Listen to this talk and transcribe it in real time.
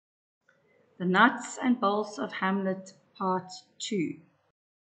The Nuts and Bolts of Hamlet, Part 2.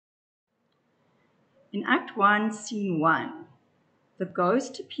 In Act 1, Scene 1, the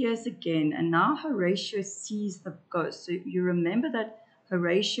ghost appears again, and now Horatio sees the ghost. So you remember that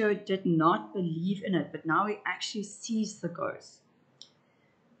Horatio did not believe in it, but now he actually sees the ghost.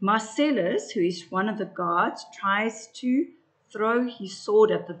 Marcellus, who is one of the guards, tries to throw his sword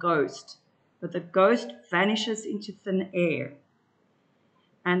at the ghost, but the ghost vanishes into thin air.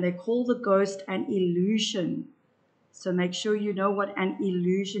 And they call the ghost an illusion. So make sure you know what an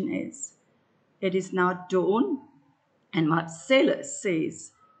illusion is. It is now dawn, and Marcellus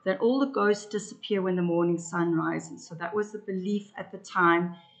says that all the ghosts disappear when the morning sun rises. So that was the belief at the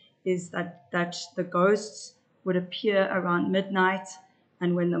time, is that the ghosts would appear around midnight,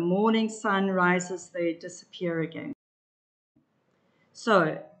 and when the morning sun rises, they disappear again.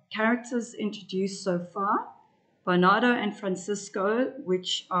 So, characters introduced so far: Bernardo and Francisco,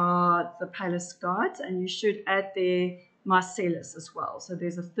 which are the palace guards, and you should add there Marcellus as well. So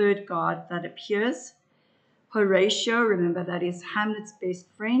there's a third guard that appears. Horatio, remember that is Hamlet's best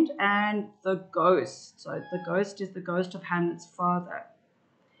friend, and the ghost. So the ghost is the ghost of Hamlet's father.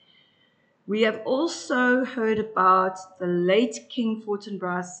 We have also heard about the late King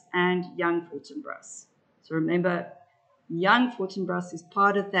Fortinbras and young Fortinbras. So remember, young Fortinbras is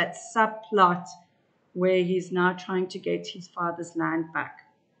part of that subplot where he's now trying to get his father's land back.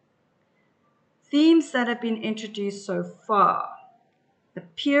 Themes that have been introduced so far: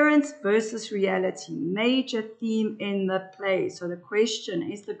 appearance versus reality, major theme in the play. So the question,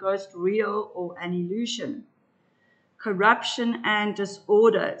 is the ghost real or an illusion? Corruption and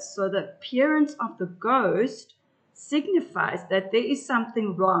disorder. So the appearance of the ghost signifies that there is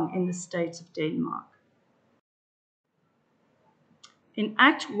something wrong in the state of Denmark. In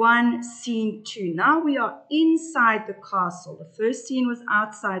Act 1, Scene 2, now we are inside the castle. The first scene was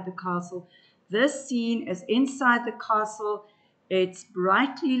outside the castle. This scene is inside the castle. It's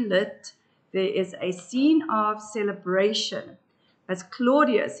brightly lit. There is a scene of celebration as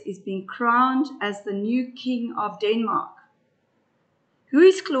Claudius is being crowned as the new king of Denmark. Who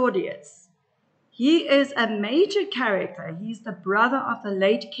is Claudius? He is a major character. He's the brother of the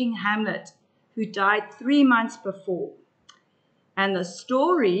late King Hamlet, who died 3 months before. And the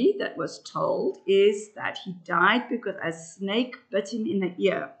story that was told is that he died because a snake bit him in the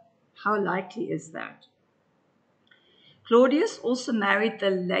ear. How likely is that? Claudius also married the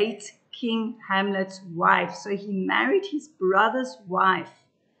late King Hamlet's wife. So he married his brother's wife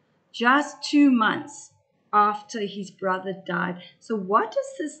just 2 months after his brother died. So what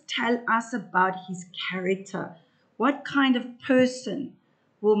does this tell us about his character? What kind of person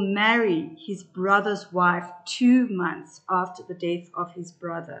will marry his brother's wife 2 months after the death of his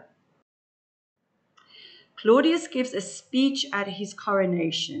brother? Claudius gives a speech at his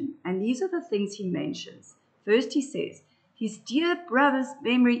coronation, and these are the things he mentions. First, he says, his dear brother's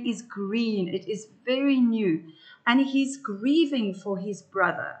memory is green, it is very new, and he's grieving for his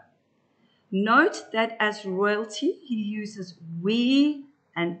brother. Note that as royalty, he uses we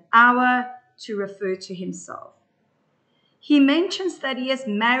and our to refer to himself. He mentions that he has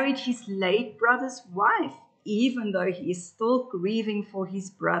married his late brother's wife, even though he is still grieving for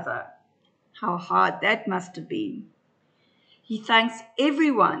his brother. How hard that must have been. He thanks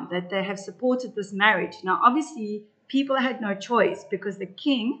everyone that they have supported this marriage. Now, obviously, people had no choice because the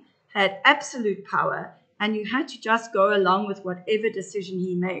king had absolute power and you had to just go along with whatever decision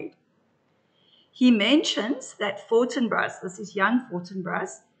he made. He mentions that Fortinbras, this is young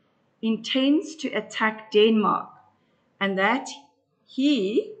Fortinbras, intends to attack Denmark, and that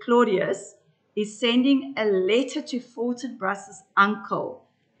he, Claudius, is sending a letter to Fortinbras's uncle,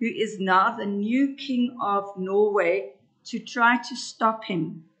 who is now the new king of Norway, to try to stop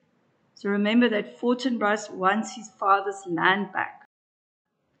him. So remember that Fortinbras wants his father's land back.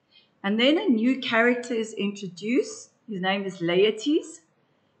 And then a new character is introduced. His name is Laertes.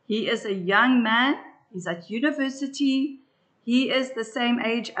 He is a young man. He's at university. He is the same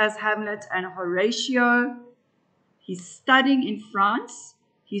age as Hamlet and Horatio. He's studying in France.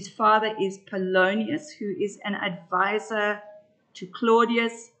 His father is Polonius, who is an advisor to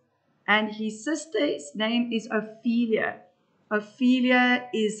Claudius. And his sister's name is Ophelia. Ophelia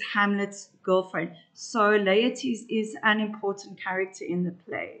is Hamlet's girlfriend. So Laertes is an important character in the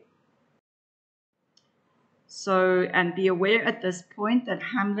play. So, and be aware at this point that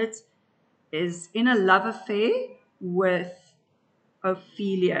Hamlet is in a love affair with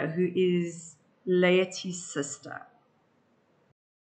Ophelia, who is Laertes' sister.